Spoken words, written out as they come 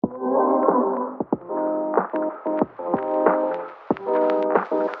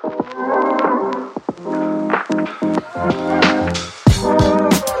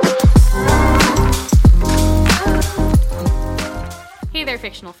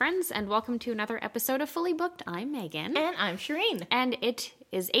friends, and welcome to another episode of Fully Booked. I'm Megan. And I'm Shireen. And it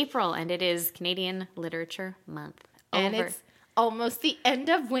is April, and it is Canadian Literature Month. And it's almost the end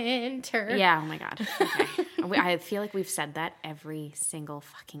of winter. Yeah, oh my God. Okay. I feel like we've said that every single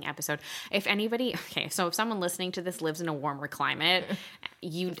fucking episode. If anybody, so if someone listening to this lives in a warmer climate,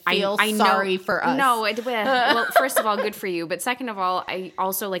 I sorry for us. No, well, first of all, good for you. But second of all, I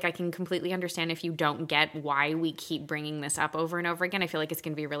also, I can completely understand if you don't get why we keep bringing this up over and over again. I feel like it's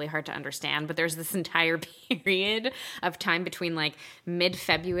going to be really hard to understand. But there's this entire period of time between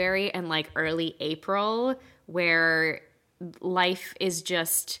mid-February and early April where life is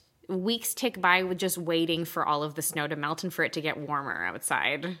just, weeks tick by with just waiting for all of the snow to melt and for it to get warmer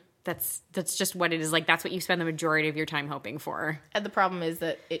outside. That's just what it is. That's what you spend the majority of your time hoping for. And the problem is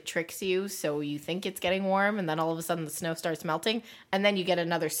that it tricks you, so you think it's getting warm, and then all of a sudden the snow starts melting, and then you get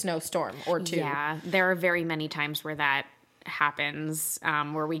another snowstorm or two. Yeah, there are very many times where that happens,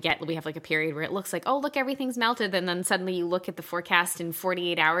 where we have a period where it looks like, oh, look, everything's melted, and then suddenly you look at the forecast in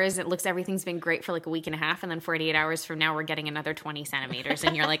 48 hours, it looks everything's been great for a week and a half, and then 48 hours from now we're getting another 20 centimeters,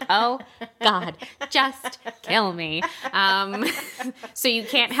 and you're like, oh God, just kill me. So you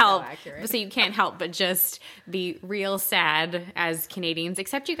can't help but just be real sad as Canadians,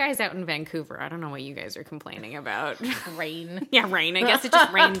 except you guys out in Vancouver. I don't know what you guys are complaining about. Rain. Yeah, rain. I guess it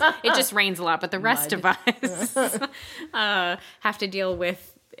just rains a lot, but the rest of us have to deal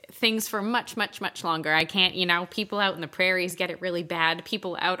with things for much, much, much longer. I can't, people out in the prairies get it really bad.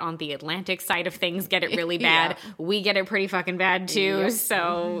 People out on the Atlantic side of things get it really bad. Yeah. We get it pretty fucking bad too. Yep.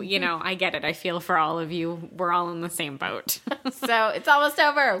 So, I get it. I feel for all of you. We're all in the same boat. So it's almost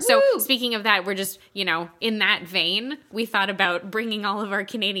over. So Woo! Speaking of that, we're just, in that vein, we thought about bringing all of our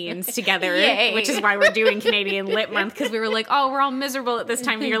Canadians together, which is why we're doing Canadian Lit Month, because we were like, oh, we're all miserable at this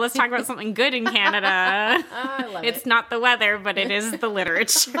time of year. Let's talk about something good in Canada. I love it. It's not the weather, but it is the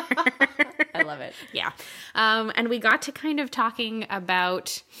literature. I love it. Yeah. And we got to kind of talking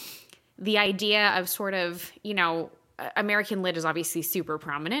about the idea of sort of, American Lit is obviously super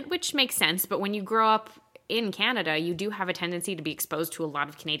prominent, which makes sense. But when you grow up in Canada, you do have a tendency to be exposed to a lot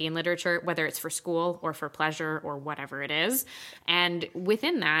of Canadian literature, whether it's for school or for pleasure or whatever it is. And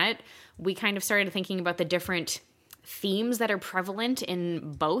within that, we kind of started thinking about the different themes that are prevalent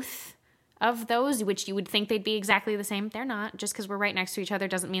in both of those, which you would think they'd be exactly the same. They're not. Just because we're right next to each other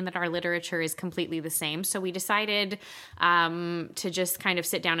doesn't mean that our literature is completely the same. So we decided to just kind of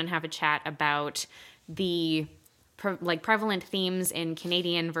sit down and have a chat about the prevalent themes in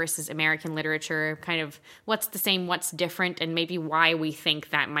Canadian versus American literature, kind of what's the same, what's different, and maybe why we think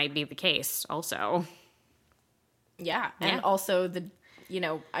that might be the case also. Yeah. And also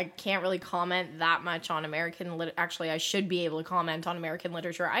I can't really comment that much on American lit. Actually, I should be able to comment on American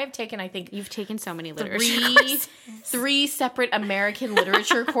literature. I have taken, I think... You've taken so many literature courses. 3 separate American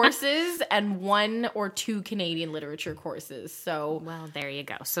literature courses and 1 or 2 Canadian literature courses. So... Well, there you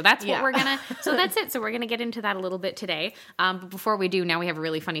go. So that's what we're going to... So that's it. So we're going to get into that a little bit today. But before we do, now we have a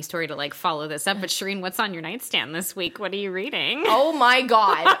really funny story to follow this up. But Shireen, what's on your nightstand this week? What are you reading? Oh my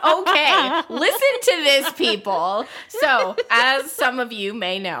God. Okay. Listen to this, people. So, as some of you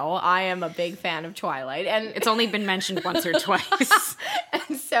may know, I am a big fan of Twilight, and it's only been mentioned once or twice.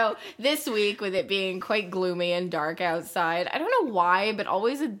 And so this week, with it being quite gloomy and dark outside, I don't know why, but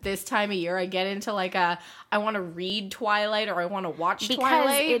always at this time of year, I get into I want to read Twilight or I want to watch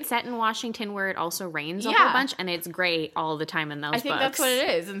Twilight. Because it's set in Washington where it also rains a whole bunch, and it's great all the time in those books. I think that's what it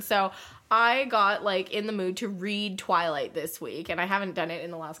is. And so I got in the mood to read Twilight this week, and I haven't done it in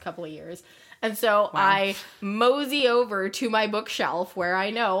the last couple of years. And so I mosey over to my bookshelf where I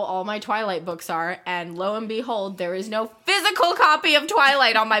know all my Twilight books are, and lo and behold, there is no physical copy of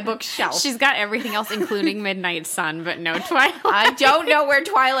Twilight on my bookshelf. She's got everything else, including Midnight Sun, but no Twilight. I don't know where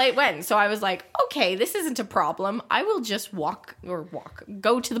Twilight went. So I was like, okay, this isn't a problem. I will just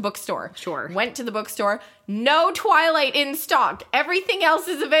go to the bookstore. Sure. Went to the bookstore. No Twilight in stock. Everything else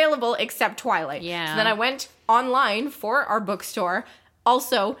is available except Twilight. Yeah. So then I went online for our bookstore.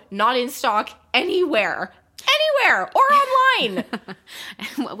 Also, not in stock anywhere or online.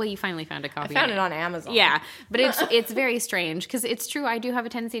 Well, you finally found a copy. I found it on Amazon. Yeah, but it's very strange because it's true. I do have a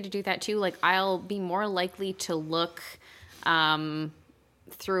tendency to do that too. I'll be more likely to look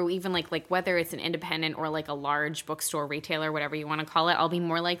through even whether it's an independent or a large bookstore retailer, whatever you want to call it. I'll be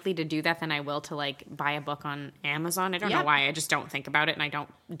more likely to do that than I will to buy a book on Amazon. I don't know why. I just don't think about it, and I don't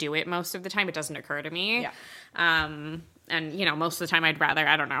do it most of the time. It doesn't occur to me. Yeah. And, most of the time I'd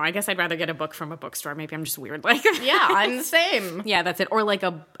rather get a book from a bookstore. Maybe I'm just weird. Yeah, I'm the same. Yeah, that's it. Or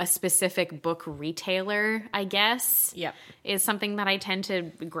a specific book retailer, I guess. Yep. Is something that I tend to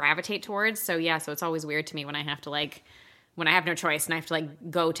gravitate towards. So, yeah, so it's always weird to me when I have to when I have no choice and I have to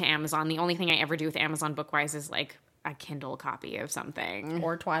like go to Amazon, the only thing I ever do with Amazon Bookwise is like a Kindle copy of something.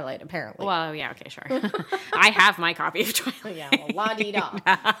 Or Twilight, apparently. Well, yeah, okay, sure. I have my copy of Twilight. Yeah, well, la-dee-da.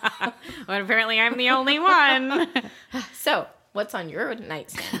 But apparently I'm the only one. So, what's on your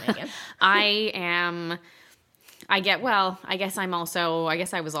nightstand, Megan? I guess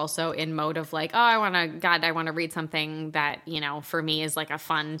I was also in mode of like, oh, I want to read something that, you know, for me is like a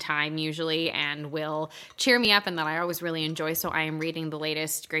fun time usually and will cheer me up and that I always really enjoy. So I am reading the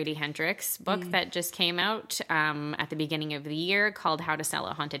latest Grady Hendrix book that just came out at the beginning of the year called How to Sell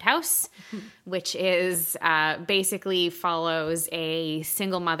a Haunted House, which is basically follows a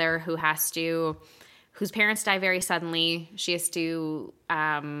single mother whose parents die very suddenly. She has to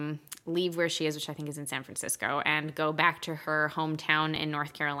leave where she is, which I think is in San Francisco, and go back to her hometown in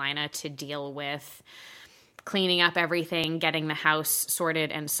North Carolina to deal with cleaning up everything, getting the house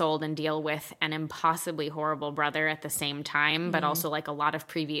sorted and sold, and deal with an impossibly horrible brother at the same time, but also like a lot of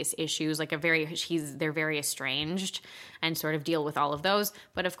previous issues, like they're very estranged, and sort of deal with all of those.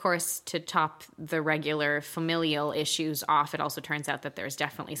 But of course, to top the regular familial issues off, it also turns out that there's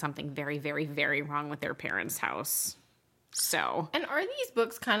definitely something very, very, very wrong with their parents' house. So, and are these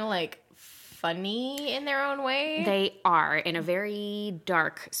books kind of like funny in their own way? They are, in a very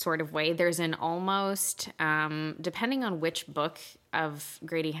dark sort of way. There's an almost, depending on which book of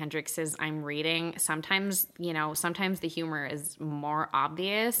Grady Hendrix's I'm reading, sometimes the humor is more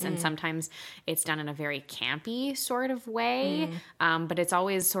obvious and sometimes it's done in a very campy sort of way. But it's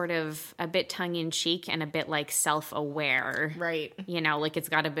always sort of a bit tongue-in-cheek and a bit like self-aware. Right. You know, like it's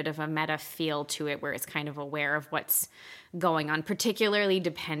got a bit of a meta feel to it where it's kind of aware of what's going on, particularly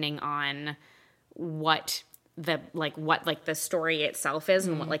depending on what the story itself is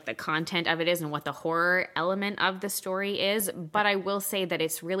and what like the content of it is and what the horror element of the story is. But I will say that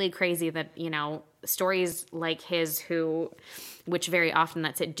it's really crazy that, you know, stories like his which very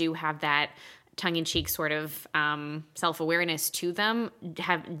often do have that tongue-in-cheek sort of self-awareness to them,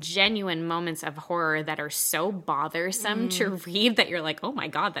 have genuine moments of horror that are so bothersome to read that you're like, oh my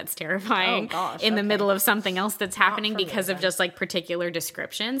God, that's terrifying the middle of something else that's happening because of just like particular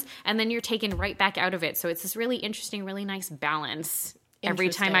descriptions. And then you're taken right back out of it. So it's this really interesting, really nice balance. Every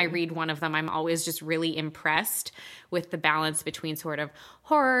time I read one of them, I'm always just really impressed with the balance between sort of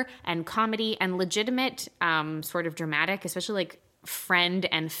horror and comedy and legitimate sort of dramatic, especially like friend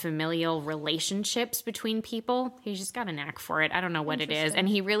and familial relationships between people. He's just got a knack for it. I don't know what it is. And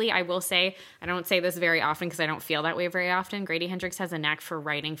he really, I will say, I don't say this very often because I don't feel that way very often. Grady Hendrix has a knack for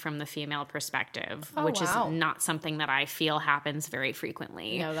writing from the female perspective, which is not something that I feel happens very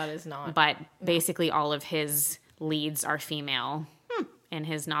frequently. No, that is not. But basically all of his leads are female in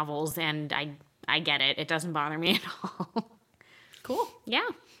his novels, and I get it. It doesn't bother me at all. Cool. Yeah.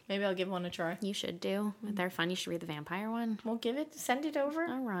 Maybe I'll give one a try. You should do. They're fun. You should read the vampire one. We'll send it over.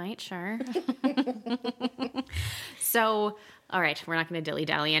 All right, sure. So, all right, we're not going to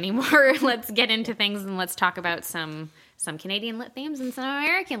dilly-dally anymore. Let's get into things and let's talk about some Canadian lit themes and some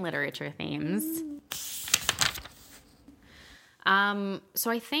American literature themes.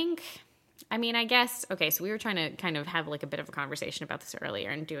 So I guess, okay, so we were trying to kind of have like a bit of a conversation about this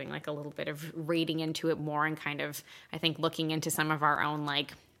earlier and doing like a little bit of reading into it more and kind of, I think, looking into some of our own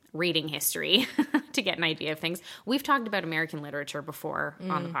like reading history to get an idea of things. We've talked about American literature before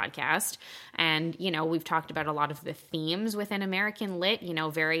on the podcast, and, you know, we've talked about a lot of the themes within American lit, you know,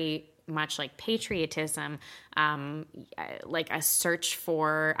 very much like patriotism, like a search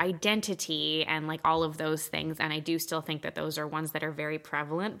for identity and like all of those things. And I do still think that those are ones that are very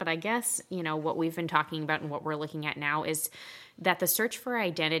prevalent. But I guess, you know, what we've been talking about and what we're looking at now is that the search for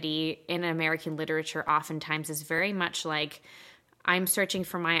identity in American literature oftentimes is very much like, I'm searching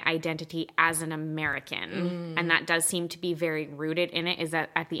for my identity as an American. And that does seem to be very rooted in it, is that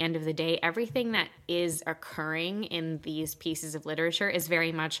at the end of the day, everything that is occurring in these pieces of literature is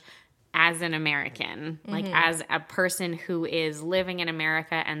very much as an American, like as a person who is living in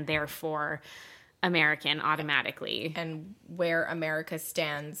America and therefore American automatically. And where America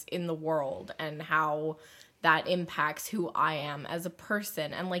stands in the world and how that impacts who I am as a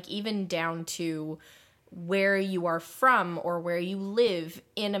person. And like even down to where you are from or where you live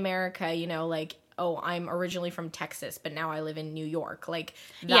in America, you know, like, oh, I'm originally from Texas, but now I live in New York. Like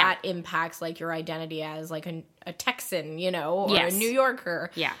that impacts like your identity as like a Texan, you know, or a New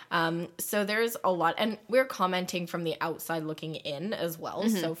Yorker. Yeah. So there's a lot, and we're commenting from the outside looking in as well.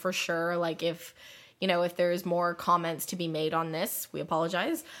 So for sure, like if there's more comments to be made on this, we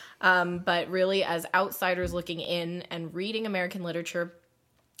apologize. But really as outsiders looking in and reading American literature,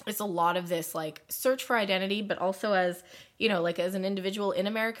 it's a lot of this like search for identity, but also as, you know, like as an individual in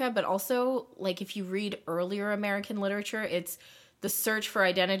America, but also like if you read earlier American literature, it's the search for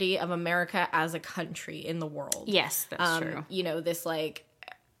identity of America as a country in the world. Yes, that's true. You know, this like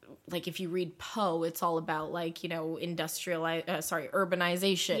if you read Poe, it's all about like, you know,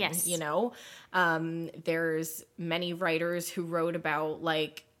 urbanization, Yes. you know. There's many writers who wrote about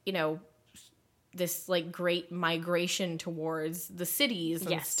like, you know, this like great migration towards the cities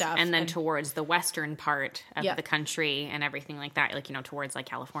and stuff. And then towards the western part of Yeah. the country and everything like that, like, you know, towards like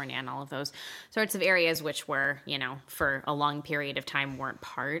California and all of those sorts of areas, which were, you know, for a long period of time weren't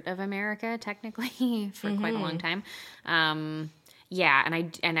part of America technically for quite a long time. Yeah,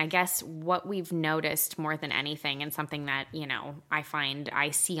 and I guess what we've noticed more than anything, and something that, you know, I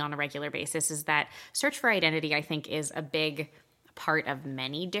see on a regular basis, is that search for identity, I think, is a big part of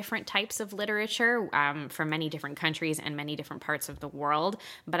many different types of literature from many different countries and many different parts of the world.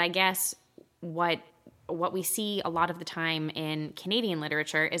 But I guess what we see a lot of the time in Canadian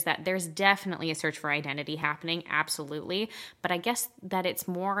literature is that there's definitely a search for identity happening, absolutely. But I guess that it's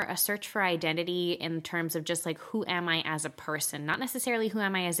more a search for identity in terms of just like, who am I as a person? Not necessarily who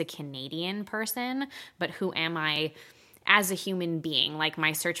am I as a Canadian person, but who am I as a human being. Like,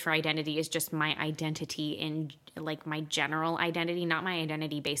 my search for identity is just my identity in like my general identity, not my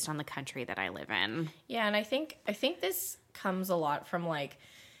identity based on the country that I live in. Yeah, and I think this comes a lot from like,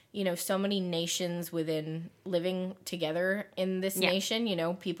 you know, so many nations within living together in this nation, you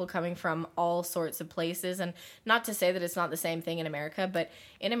know, people coming from all sorts of places. And not to say that it's not the same thing in America, but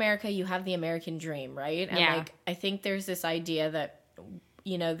in America you have the American dream, right? And like, I think there's this idea that,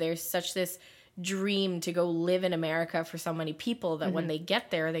 you know, there's such this dream to go live in America for so many people that when they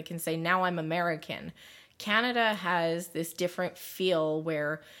get there, they can say, now I'm American. Canada has this different feel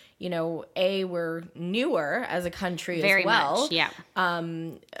where, you know, we're newer as a country Very as well. much, yeah.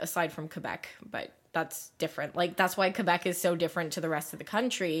 Aside from Quebec, but that's different. Like, that's why Quebec is so different to the rest of the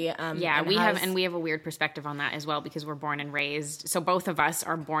country. We have a weird perspective on that as well, because we're born and raised. So both of us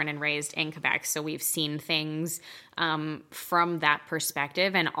are born and raised in Quebec. So we've seen things from that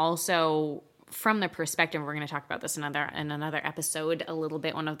perspective, and also from the perspective, we're going to talk about this in another episode a little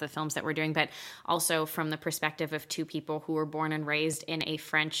bit, one of the films that we're doing, but also from the perspective of two people who were born and raised in a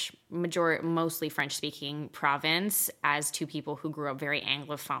mostly French-speaking province, as two people who grew up very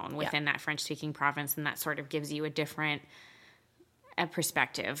Anglophone within that French-speaking province, and that sort of gives you a different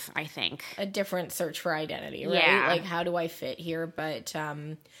perspective, I think. A different search for identity, right? Yeah. Like, how do I fit here? But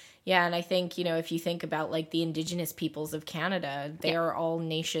yeah, and I think, you know, if you think about like the Indigenous peoples of Canada, they are all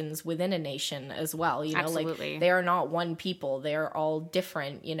nations within a nation as well. You know, Absolutely. like, they are not one people; they are all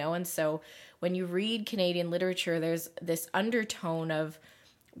different. You know, and so when you read Canadian literature, there's this undertone of,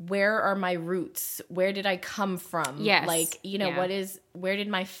 where are my roots? Where did I come from? Yes. Like, you know, where did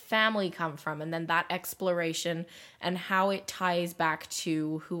my family come from? And then that exploration and how it ties back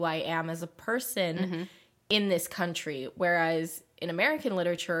to who I am as a person in this country. Whereas in American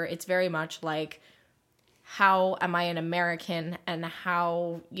literature, it's very much like, how am I an American, and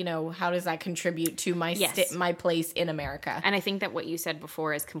how does that contribute to my my place in America? And I think that what you said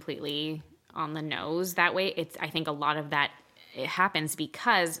before is completely on the nose that way. I think a lot of that, it happens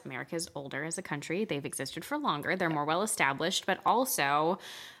because America's older as a country. They've existed for longer. They're more well established, but also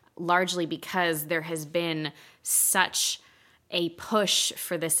largely because there has been such a push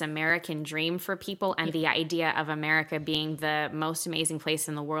for this American dream for people, and the idea of America being the most amazing place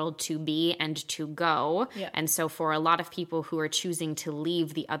in the world to be and to go. Yeah. And so for a lot of people who are choosing to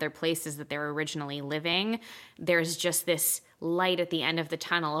leave the other places that they're originally living, there's just this light at the end of the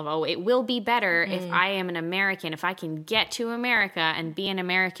tunnel of, it will be better if I am an American. If I can get to America and be an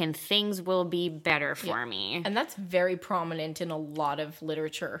American, things will be better for me. And that's very prominent in a lot of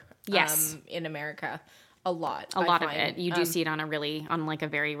literature. Yes. In America. A lot of it. You do see it on a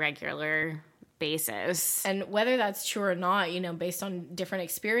very regular basis. And whether that's true or not, you know, based on different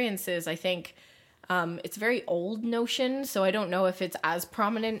experiences, I think it's a very old notion. So I don't know if it's as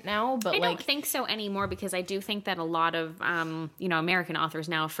prominent now, but I don't think so anymore, because I do think that a lot of, American authors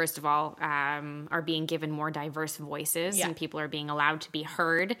now, first of all, are being given more diverse voices, and people are being allowed to be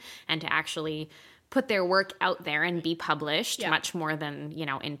heard and to actually put their work out there and be published much more than,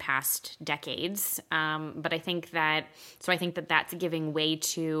 in past decades. But I think that that's giving way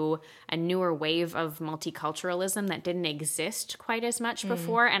to a newer wave of multiculturalism that didn't exist quite as much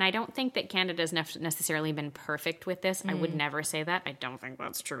before. And I don't think that Canada's necessarily been perfect with this. I would never say that. I don't think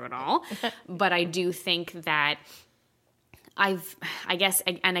that's true at all. But I do think that I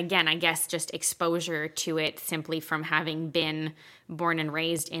guess just exposure to it simply from having been born and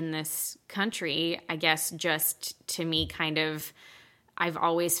raised in this country, I guess just to me kind of, I've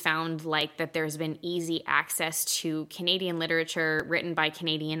always found like that there's been easy access to Canadian literature written by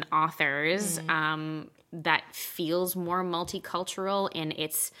Canadian authors that feels more multicultural in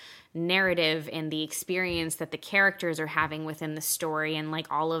its narrative and the experience that the characters are having within the story and like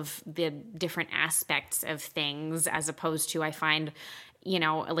all of the different aspects of things, as opposed to, I find, you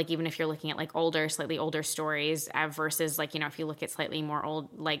know, like even if you're looking at like slightly older stories versus like, you know, if you look at slightly more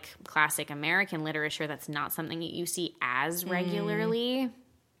old, like classic American literature, that's not something that you see as regularly.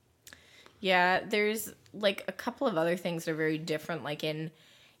 Yeah, there's like a couple of other things that are very different. Like in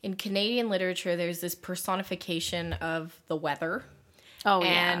Canadian literature, there's this personification of the weather.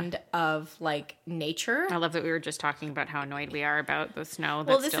 And of like nature. I love that we were just talking about how annoyed we are about the snow.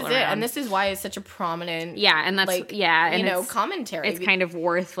 Well, this is it, and this is why it's such a prominent, and that's like, and you know, commentary. It's kind of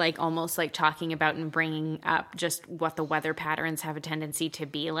worth like almost like talking about and bringing up just what the weather patterns have a tendency to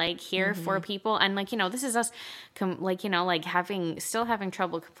be like here for people, and like, you know, this is us, like, you know, like still having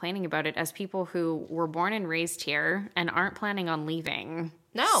trouble complaining about it as people who were born and raised here and aren't planning on leaving.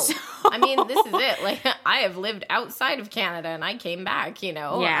 No, I mean, this is it. Like, I have lived outside of Canada and I came back, you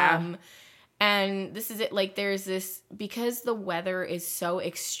know? Yeah. And this is it. Like, there's this, because the weather is so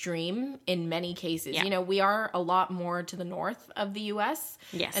extreme in many cases, you know, we are a lot more to the north of the U.S.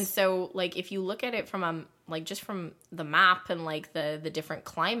 Yes. And so, like, if you look at it from, like, just from the map and, like, the different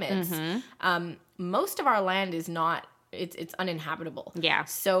climates, most of our land is not, it's uninhabitable. Yeah.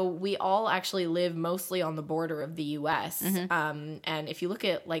 So we all actually live mostly on the border of the U.S. And if you look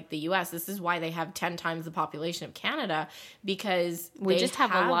at like the U.S., this is why they have 10 times the population of Canada, because we just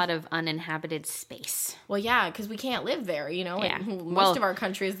have a lot of uninhabited space. Well, yeah, because we can't live there. You know, like most of our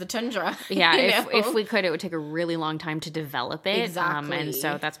country is the tundra. Yeah, if we could, it would take a really long time to develop it. Exactly. And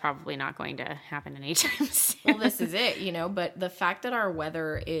so that's probably not going to happen anytime soon. Well, this is it. You know, but the fact that our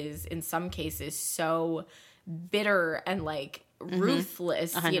weather is in some cases so bitter and like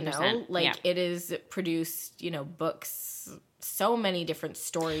ruthless, 100%. You know, like it is produced, you know, books, so many different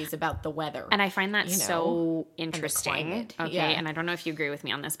stories about the weather. And I find that so interesting. And okay. Yeah. And I don't know if you agree with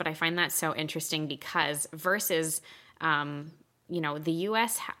me on this, but I find that so interesting because versus, you know, the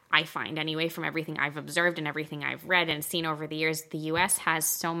U.S., I find anyway, from everything I've observed and everything I've read and seen over the years, the U.S. has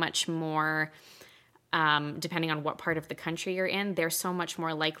so much more, depending on what part of the country you're in, they're so much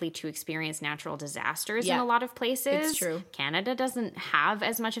more likely to experience natural disasters in a lot of places. It's true. Canada doesn't have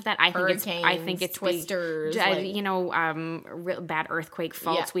as much of that. I think it's twisters, you know, bad earthquake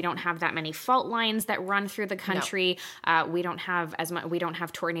faults. Yeah. We don't have that many fault lines that run through the country. No. We don't have as much. We don't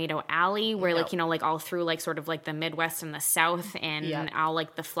have Tornado Alley, where like, you know, like all through like sort of like the Midwest and the South and all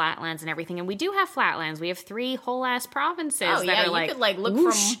like the flatlands and everything. And we do have flatlands. We have 3 whole ass provinces that are like, you could like look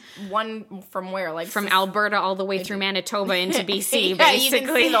whoosh. from where, like from Alberta all the way through Manitoba into BC, basically. You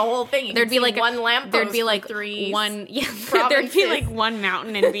can see the whole thing. There'd be like one lamppost. There'd be like 3 one. Yeah, there'd be like one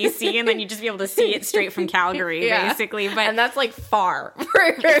mountain in BC, and then you'd just be able to see it straight from Calgary, basically. But and that's like far.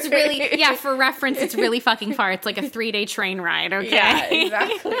 It's really for reference. It's really fucking far. It's like a 3-day train ride. Okay, yeah,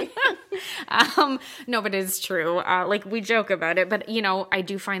 exactly. No, but it's true. Like we joke about it, but you know, I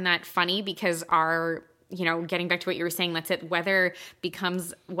do find that funny because you know, getting back to what you were saying, that's it. Weather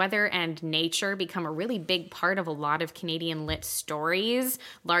and nature become a really big part of a lot of Canadian lit stories,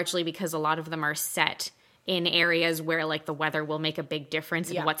 largely because a lot of them are set in areas where like the weather will make a big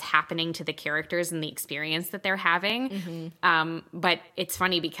difference in what's happening to the characters and the experience that they're having. But it's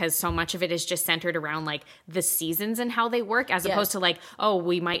funny because so much of it is just centered around like the seasons and how they work, as opposed to like, oh,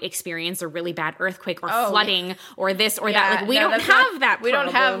 we might experience a really bad earthquake or flooding or this or that. Like we don't have that. We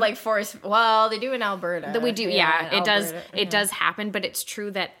don't have like forest. Well, they do in Alberta. We do. Yeah, it does. It does happen, but it's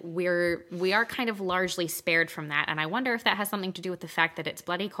true that we are kind of largely spared from that. And I wonder if that has something to do with the fact that it's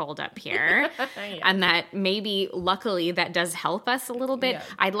bloody cold up here and that maybe luckily that does help us a little bit.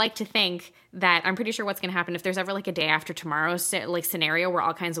 I'd like to think that I'm pretty sure what's going to happen if there's ever like a day after tomorrow like scenario where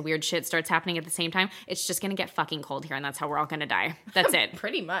all kinds of weird shit starts happening at the same time, it's just going to get fucking cold here and that's how we're all going to die. That's it.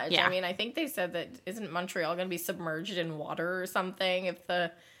 Pretty much. Yeah. I mean, I think they said that isn't Montreal going to be submerged in water or something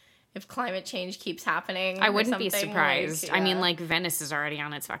if climate change keeps happening. I wouldn't be surprised. Like, I mean, like Venice is already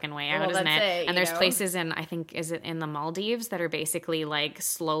on its fucking way out, isn't it? And there's places in, I think, is it in the Maldives that are basically like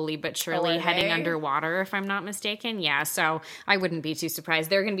slowly but surely heading underwater, if I'm not mistaken. Yeah, so I wouldn't be too surprised.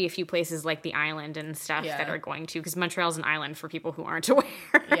 There are going to be a few places like the island and stuff that are going to, because Montreal's an island for people who aren't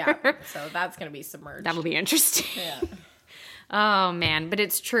aware. So that's going to be submerged. That'll be interesting. Yeah. Oh, man. But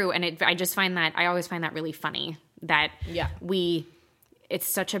it's true. And I always find that really funny that it's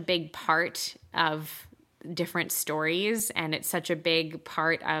such a big part of different stories, and it's such a big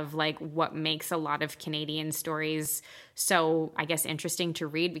part of like what makes a lot of Canadian stories so, I guess, interesting to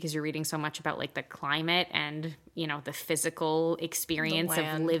read, because you're reading so much about like the climate and, you know, the physical experience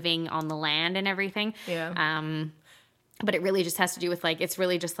of living on the land and everything. But it really just has to do with like, it's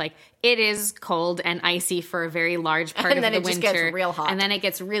really just like, it is cold and icy for a very large part of the winter. And then it just gets real hot. And then it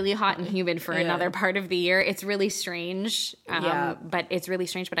gets really hot and humid for another part of the year. It's really strange. But it's really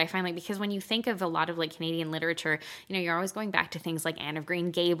strange. But I find like, because when you think of a lot of like Canadian literature, you know, you're always going back to things like Anne of Green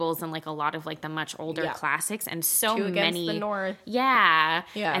Gables and like a lot of like the much older classics, and so Two many. Against the North.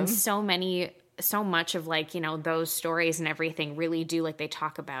 And so much of like, you know, those stories and everything really do like, they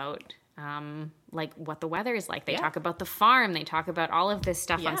talk about like what the weather is like. They talk about the farm. They talk about all of this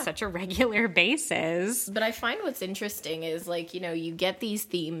stuff on such a regular basis. But I find what's interesting is like, you know, you get these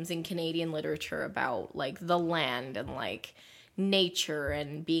themes in Canadian literature about like the land and like nature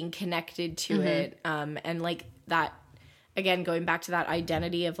and being connected to it. And like that, again, going back to that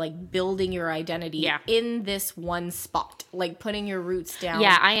identity of like building your identity in this one spot, like putting your roots down.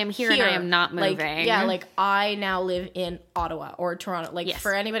 Yeah, I am here and I am not moving. Like I now live in Ottawa or Toronto. Like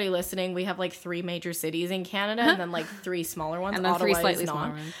for anybody listening, we have like 3 major cities in Canada and then like 3 smaller ones. And then Ottawa 3 slightly is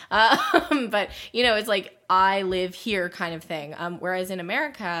smaller ones. But you know, it's like I live here kind of thing. Whereas in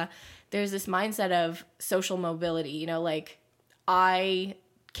America, there's this mindset of social mobility. You know, like I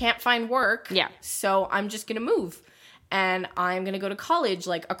can't find work, so I'm just gonna move. And I'm going to go to college,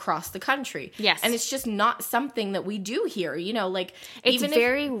 like, across the country. Yes. And it's just not something that we do here, you know, like... It's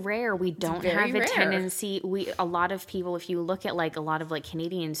very rare. We don't have a tendency... A lot of people, if you look at, like, a lot of, like,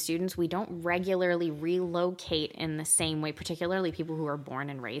 Canadian students, we don't regularly relocate in the same way, particularly people who are born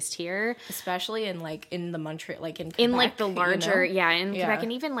and raised here. Especially in, like, in the Montreal... Like, in Quebec, in, like, the larger... you know? In Quebec,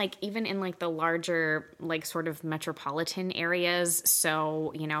 and even in, like, the larger, like, sort of metropolitan areas.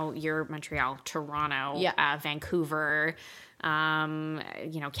 So, you know, your Montreal, Toronto, Vancouver...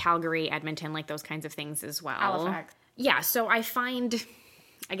 you know, Calgary, Edmonton, like those kinds of things as well. Halifax. Yeah, so I find,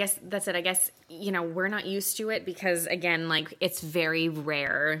 I guess that's it. I guess, you know, we're not used to it because, again, like, it's very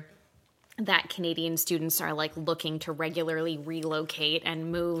rare that Canadian students are like looking to regularly relocate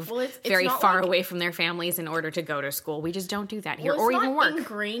and move very far away from their families in order to go to school. We just don't do that here, or even work. It's not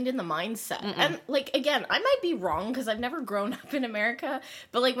ingrained in the mindset. And like, again, I might be wrong because I've never grown up in America,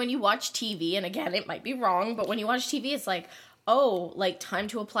 but like when you watch TV, and again, it might be wrong, but when you watch TV, it's like, oh, like time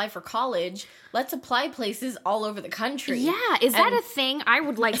to apply for college. Let's apply places all over the country. Yeah. Is that a thing? I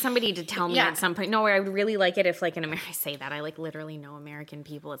would like somebody to tell me at some point. No, I would really like it if like in America, I say that. I like literally know American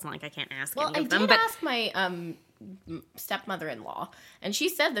people. It's not like I can't ask any of them. I did ask my stepmother-in-law, and she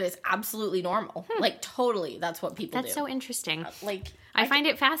said that it's absolutely normal. Like totally, that's what people do. That's so interesting. Like I find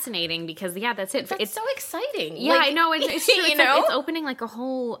it fascinating because that's it. It's so exciting. Yeah, like, I know. It's true. You know? It's opening like a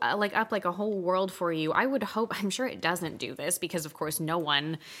whole up like a whole world for you. I would hope. I'm sure it doesn't do this because of course no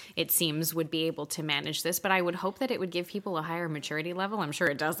one, it seems, would be able to manage this. But I would hope that it would give people a higher maturity level. I'm sure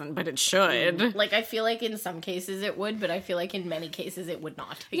it doesn't, but it should. Like I feel like in some cases it would, but I feel like in many cases it would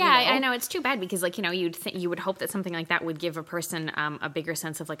not. Yeah, you know? I know. It's too bad because like, you know, you would hope that something like that would give a person a bigger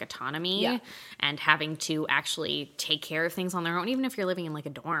sense of like autonomy and having to actually take care of things on their own. Even if you're living in like a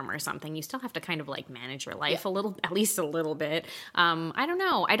dorm or something, you still have to kind of like manage your life a little, at least a little bit. I don't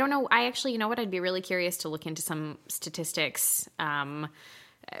know. I actually, you know what? I'd be really curious to look into some statistics,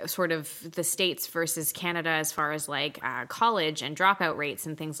 sort of the States versus Canada as far as like college and dropout rates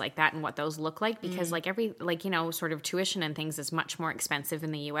and things like that and what those look like, because like you know, sort of tuition and things is much more expensive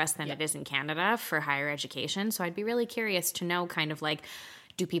in the US than it is in Canada for higher education. So I'd be really curious to know kind of like,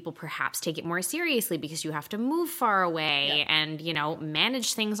 do people perhaps take it more seriously because you have to move far away and, you know,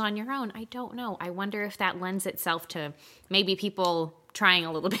 manage things on your own? I don't know. I wonder if that lends itself to maybe people trying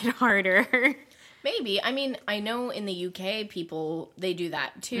a little bit harder. Maybe. I mean, I know in the UK, people, they do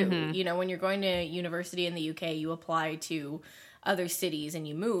that too. You know, when you're going to university in the UK, you apply to other cities and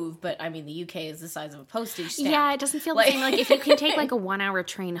you move, but I mean, the UK is the size of a postage stamp. Yeah, it doesn't feel the same. Like if you can take like a 1-hour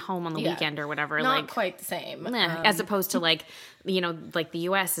train home on the weekend or whatever, not like quite the same. As opposed to like, you know, like the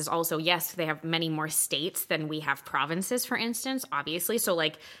US is also, yes, they have many more states than we have provinces, for instance, obviously. So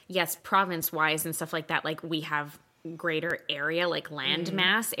like, yes, province wise and stuff like that, like we have greater area, like land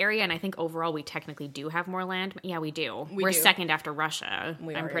mass area, and I think overall we technically do have more land. Yeah, we do. We're second after Russia.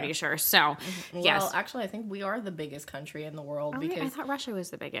 I'm pretty sure. So, yes. Well, actually, I think we are the biggest country in the world because I thought Russia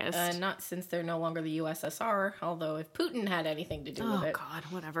was the biggest. Not since they're no longer the USSR. Although if Putin had anything to do with it. Oh God,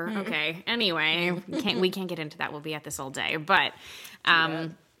 whatever. Okay. Anyway, we can't get into that. We'll be at this all day, but.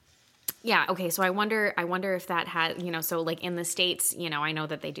 Yeah. Okay. So I wonder if that has, so like in the States, I know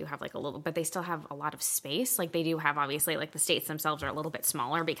that they do have like a little, but they still have a lot of space. Like they do have, obviously, like the states themselves are a little bit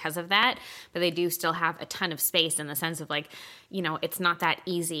smaller because of that, but they do still have a ton of space in the sense of like, it's not that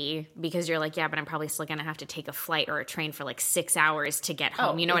easy because you're like, yeah, but I'm probably still going to have to take a flight or a train for like 6 hours to get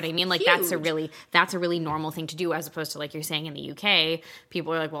home. You know what I mean? Like huge. that's a really normal thing to do, as opposed to like you're saying in the UK,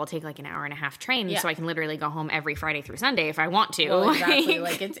 people are like, well, I'll take like an hour and a half train so I can literally go home every Friday through Sunday if I want to. Well, exactly.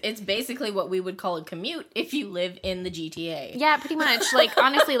 Like it's basically what we would call a commute if you live in the GTA. Yeah, pretty much. Like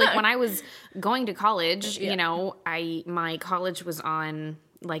honestly, like when I was going to college, my college was on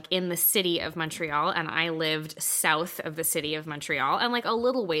like in the city of Montreal, and I lived south of the city of Montreal, and like a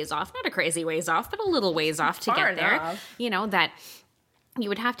little ways off, not a crazy ways off, but a little ways off to get there. That you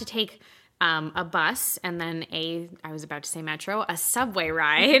would have to take a bus and then I was about to say metro, a subway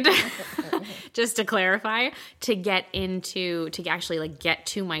ride, just to clarify, to actually like get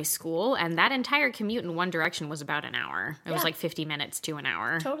to my school. And that entire commute in one direction was about an hour. It was like 50 minutes to an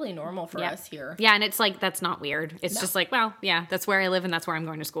hour. Totally normal for us here. Yeah. And it's like, that's not weird. It's just like, well, yeah, that's where I live and that's where I'm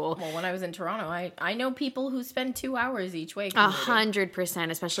going to school. Well, when I was in Toronto, I know people who spend 2 hours each way.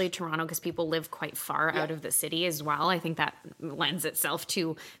 100%, especially Toronto, because people live quite far out of the city as well. I think that lends itself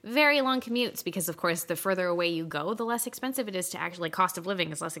to very long commutes because, of course, the further away you go, the less expensive it is to actually, cost of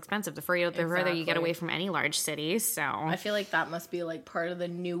living is less expensive the further you get away from any large cities. So I feel like that must be like part of the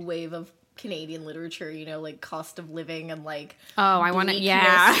new wave of Canadian literature, like cost of living and like I want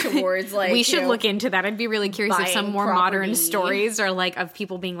to towards like we should look into that. I'd be really curious if some more modern stories are like of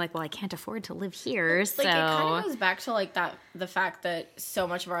people being like, well, I can't afford to live here. So like it kind of goes back to like the fact that so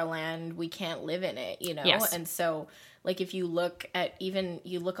much of our land we can't live in it, Yes. And so like if you look on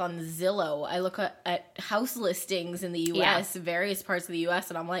Zillow, I look at house listings in the US, various parts of the US,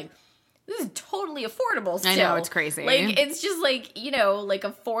 and I'm like, this is totally affordable still. I know, it's crazy. Like, it's just like, like a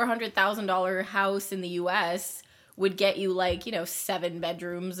 $400,000 house in the US would get you like, 7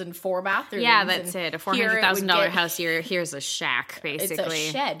 bedrooms and 4 bathrooms. Yeah, that's it. A $400,000 house here. Here's a shack, basically. It's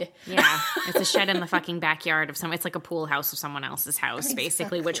a shed. Yeah, it's a shed in the fucking backyard of it's like a pool house of someone else's house,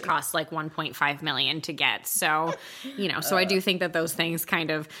 basically, which costs like $1.5 million to get. So, so I do think that those things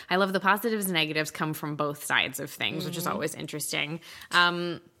I love the positives and negatives come from both sides of things, which is always interesting.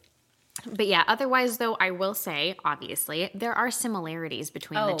 But yeah, otherwise, though, I will say, obviously, there are similarities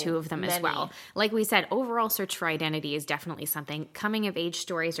between the two of them as well. Like we said, overall search for identity is definitely something. Coming of age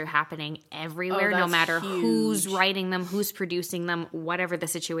stories are happening everywhere, no matter who's writing them, who's producing them, whatever the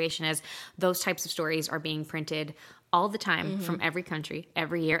situation is. Those types of stories are being printed all the time from every country,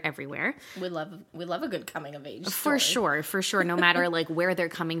 every year, everywhere. We love a good coming of age story. For sure. No matter like where they're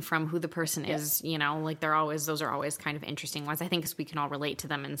coming from, who the person is, like those are always kind of interesting ones. I think because we can all relate to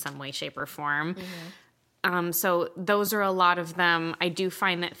them in some way, shape, or form. So those are a lot of them. I do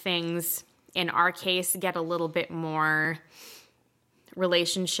find that things in our case get a little bit more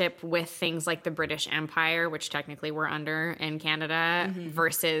relationship with things like the British Empire, which technically we're under in Canada,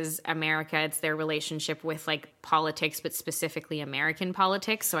 versus America. It's their relationship with like politics, but specifically American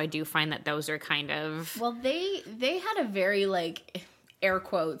politics. So I do find that those are kind of... Well, they had a very like, air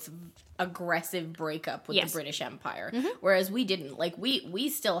quotes, aggressive breakup with the British Empire, whereas we didn't. Like we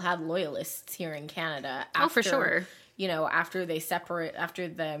still had loyalists here in Canada. After, for sure. After they separate, after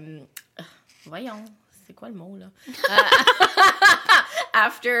the... voyons, c'est quoi le mot là?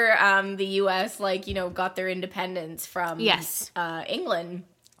 After the U.S. got their independence from England,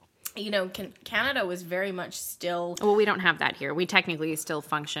 Canada was very much still... Well, we don't have that here. We technically still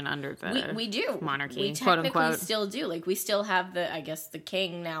function under the we do. Monarchy, we quote unquote. Still do. Like, we still have the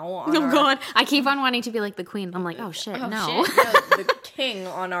king now on God. I keep on wanting to be like the queen. I'm like, oh, shit, no. No, the king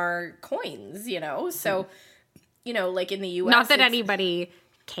on our coins, So, like in the U.S. Not that anybody...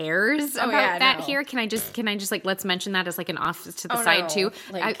 cares about that here. Can I just like, let's mention that as like an off to the side too.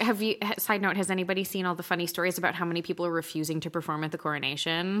 Like, side note, has anybody seen all the funny stories about how many people are refusing to perform at the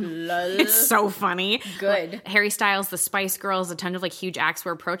coronation? It's so funny. Good. Like, Harry Styles, the Spice Girls, a ton of like huge acts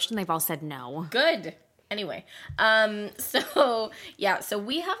were approached and they've all said no. Good. Anyway, so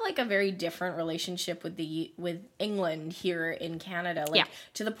we have like a very different relationship with England here in Canada,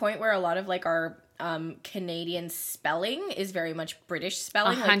 to the point where a lot of like our Canadian spelling is very much British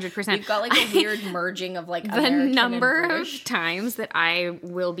spelling. 100%. We've got like a weird merging of like the American number and of times that I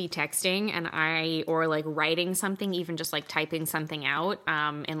will be texting or like writing something, even just like typing something out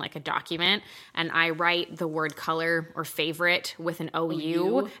in like a document, and I write the word color or favorite with an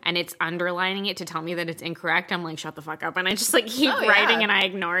OU and it's underlining it to tell me that it's incorrect. I'm like, shut the fuck up, and I just like keep writing and I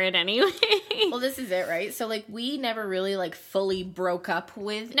ignore it anyway. Well, this is it, right? So like we never really like fully broke up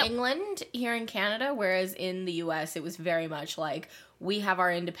with England here in Canada. Canada, whereas in the US it was very much like we have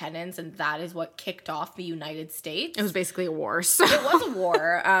our independence and that is what kicked off the United States. It was basically a war. So. It was a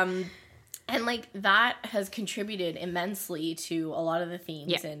war. And like that has contributed immensely to a lot of the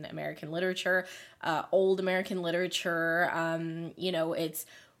themes in American literature, old American literature. You know, it's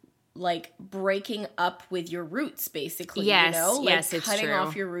like breaking up with your roots, basically. Yes, you know, like yes, it's cutting true.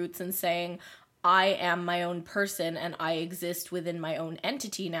 off your roots and saying, I am my own person and I exist within my own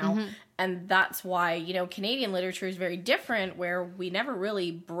entity now. Mm-hmm. And that's why, you know, Canadian literature is very different, where we never really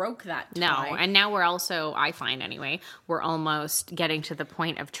broke that tie. No, and now we're also, I find anyway, we're almost getting to the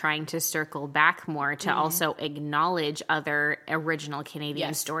point of trying to circle back more to also acknowledge other original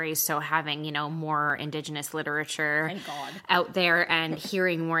Canadian stories. So having, you know, more Indigenous literature Thank God. out there and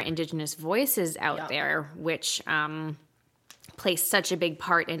hearing more Indigenous voices out there, which plays such a big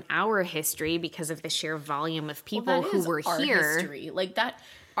part in our history because of the sheer volume of people who were our here. History. Like that,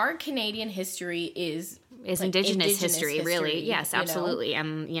 our Canadian history is like Indigenous history, really. Yes, you know? absolutely.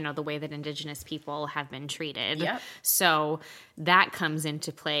 And, you know, the way that Indigenous people have been treated. Yep. So that comes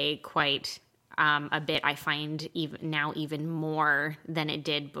into play quite a bit, I find, even more than it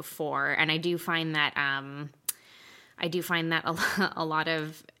did before. And I do find that a lot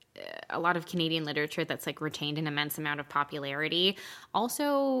of Canadian literature that's like retained an immense amount of popularity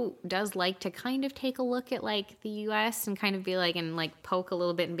also does like to kind of take a look at like the US and kind of be like, and like poke a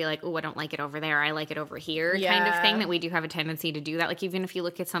little bit and be like, oh, I don't like it over there, I like it over here, kind of thing. That we do have a tendency to do that. Like even if you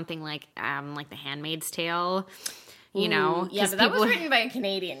look at something like The Handmaid's Tale, you know, yeah, but that was written by a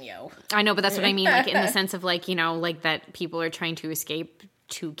Canadian, I know, but that's what I mean, like in the sense of like, you know, like that people are trying to escape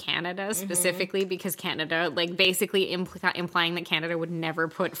to Canada specifically because Canada, like basically implying that Canada would never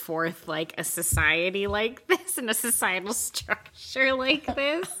put forth like a society like this and a societal structure like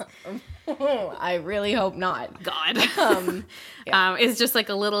this. I really hope not. God. It's just like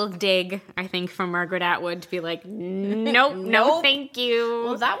a little dig, I think, from Margaret Atwood to be like, nope, no, thank you.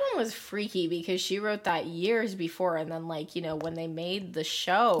 Well, that one was freaky because she wrote that years before, and then like, you know, when they made the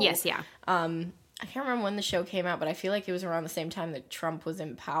show. Yes, yeah. I can't remember when the show came out, but I feel like it was around the same time that Trump was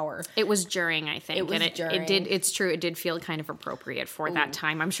in power. It was during, I think. It was during. It's true. It did feel kind of appropriate for that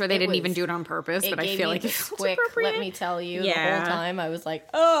time. I'm sure they didn't even do it on purpose, but I feel like it's quick. Let me tell you, the whole time I was like,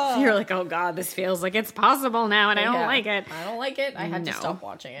 oh. You're like, oh God, this feels like it's possible now, and I don't like it. I don't like it. I had to stop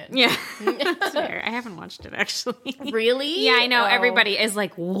watching it. Yeah, that's fair. I haven't watched it actually. Really? Yeah, I know. Everybody is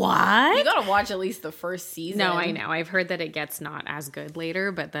like, what? You gotta watch at least the first season. No, I know. I've heard that it gets not as good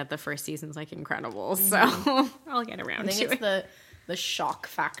later, but that the first season's like incredible. So. I'll get around to it. I think it's the shock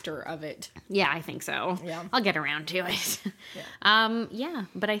factor of it. Yeah, I think so. Yeah. I'll get around to it. Yeah,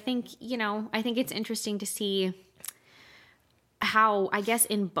 but I think, you know, I think it's interesting to see how, I guess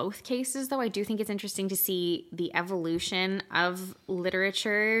in both cases, though, I do think it's interesting to see the evolution of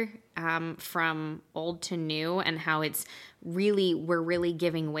literature from old to new and how we're really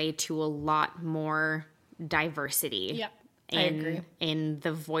giving way to a lot more diversity. Yeah. I agree. In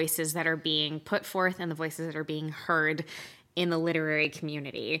the voices that are being put forth and the voices that are being heard in the literary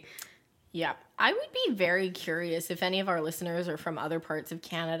community. Yeah. I would be very curious if any of our listeners are from other parts of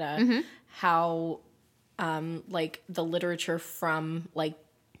Canada, how like the literature from like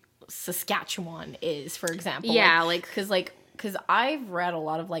Saskatchewan is, for example. Yeah, because I've read a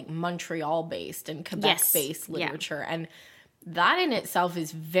lot of like Montreal based and Quebec based literature, and that in itself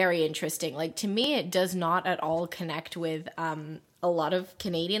is very interesting. Like, to me, it does not at all connect with a lot of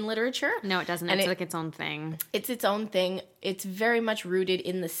Canadian literature. No, it doesn't. It's like its own thing. It's its own thing. It's very much rooted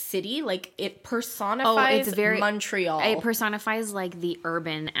in the city. Like, it personifies Montreal. It personifies, like, the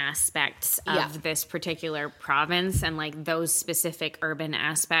urban aspects of this particular province and, like, those specific urban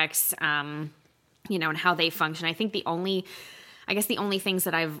aspects, you know, and how they function. I think the only things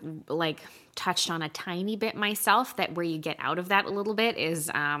that I've, like, touched on a tiny bit myself that where you get out of that a little bit is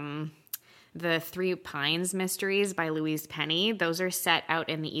the Three Pines mysteries by Louise Penny. Those are set out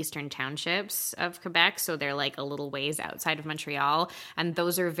in the eastern townships of Quebec, so they're like a little ways outside of Montreal, and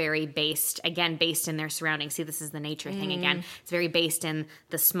those are very based in their surroundings. See, this is the nature thing again. It's very based in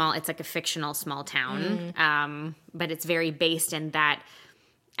the small, it's like a fictional small town, but it's very based in that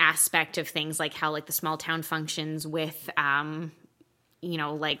aspect of things, like how like the small town functions with you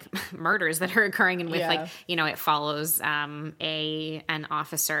know, like murders that are occurring, and with like, you know, it follows an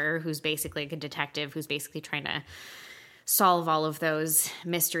officer who's basically like a detective who's basically trying to solve all of those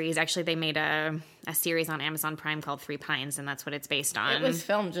mysteries. Actually, they made a series on Amazon Prime called Three Pines, and that's what it's based on. It was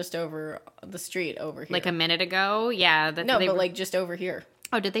filmed just over the street over here. Like a minute ago. Yeah. But like just over here.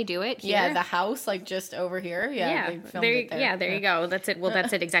 Oh, did they do it here? Yeah, the house, like, just over here. Yeah, they filmed it there. Yeah, there you go. That's it. Well,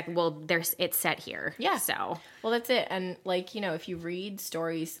 that's it exactly. Well, it's set here. Yeah. So. Well, that's it. And, like, you know, if you read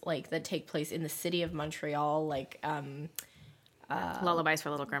stories, like, that take place in the city of Montreal, like, Lullabies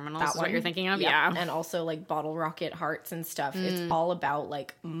for Little Criminals is what you're thinking of? Yeah. And also, like, Bottle Rocket Hearts and stuff. It's all about,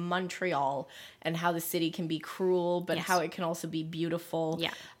 like, Montreal and how the city can be cruel, but how it can also be beautiful.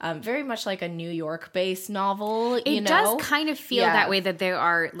 Yeah. Very much like a New York-based novel, It does kind of feel that way, that there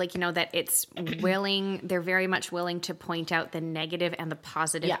are, like, you know, that it's they're very much willing to point out the negative and the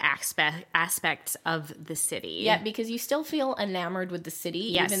positive aspects of the city. Yeah, because you still feel enamored with the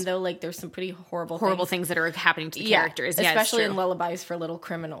city, even though, like, there's some pretty horrible things that are happening to the characters. Especially in Lullabies for Little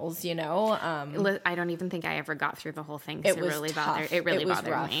Criminals, you know. I don't even think I ever got through the whole thing. It was really tough. It really was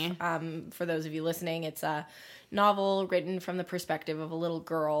bothered rough. me. For those of you listening, it's a novel written from the perspective of a little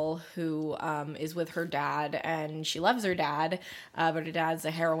girl who is with her dad, and she loves her dad, but her dad's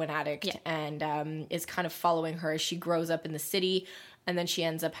a heroin addict, and is kind of following her as she grows up in the city. And then she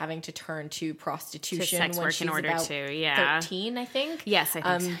ends up having to turn to prostitution sex when work she's in order about to 13, I think. Yes,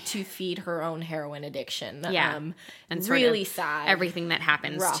 I think so. To feed her own heroin addiction. And really sad. Everything that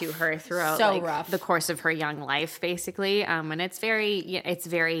happens to her throughout the course of her young life, basically. And it's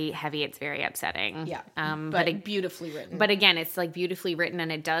very heavy. It's very upsetting. Yeah, but beautifully written. But again, it's like beautifully written,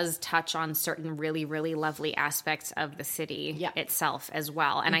 and it does touch on certain really, really lovely aspects of the city itself as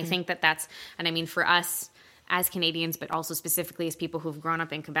well. And I think that's, and I mean, for us as Canadians, but also specifically as people who've grown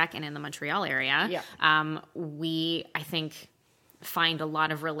up in Quebec and in the Montreal area, we, I think, find a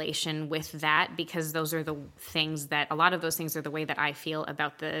lot of relation with that, because those are the things that, a lot of those things are the way that I feel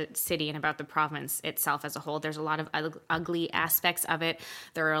about the city and about the province itself as a whole. There's a lot of ugly aspects of it.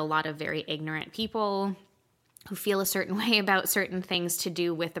 There are a lot of very ignorant people who feel a certain way about certain things to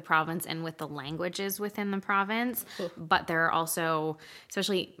do with the province and with the languages within the province. But there are also,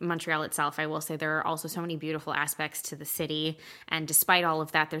 especially Montreal itself, I will say there are also so many beautiful aspects to the city. And despite all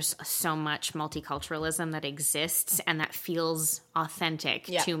of that, there's so much multiculturalism that exists and that feels authentic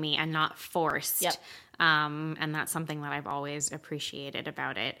to me and not forced. And that's something that I've always appreciated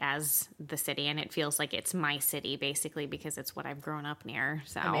about it as the city. And it feels like it's my city, basically, because it's what I've grown up near.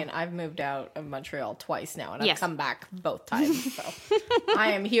 So I mean, I've moved out of Montreal twice now, and I've come back both times. So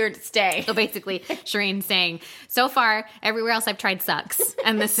I am here to stay. So basically, Shireen's saying, so far, everywhere else I've tried sucks.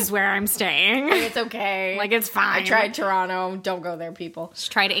 And this is where I'm staying. It's okay. Like, it's fine. I tried Toronto. Don't go there, people.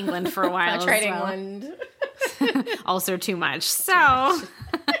 Just tried England for a while. I tried England. Also too much. So...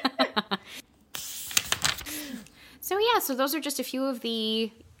 So those are just a few of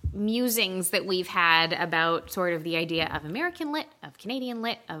the musings that we've had about sort of the idea of American lit, of Canadian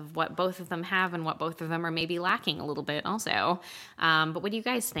lit, of what both of them have and what both of them are maybe lacking a little bit also. But what do you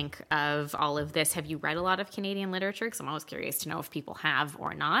guys think of all of this? Have you read a lot of Canadian literature? Because I'm always curious to know if people have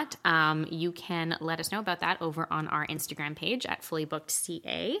or not. You can let us know about that over on our Instagram page at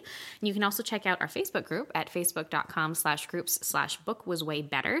fullybookedca. You can also check out our Facebook group at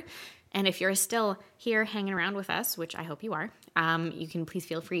facebook.com/groups/bookwaswaybetter. And if you're still here hanging around with us, which I hope you are, you can please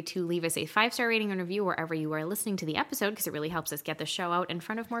feel free to leave us a 5-star rating and review wherever you are listening to the episode, because it really helps us get the show out in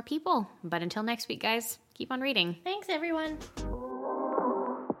front of more people. But until next week, guys, keep on reading. Thanks, everyone.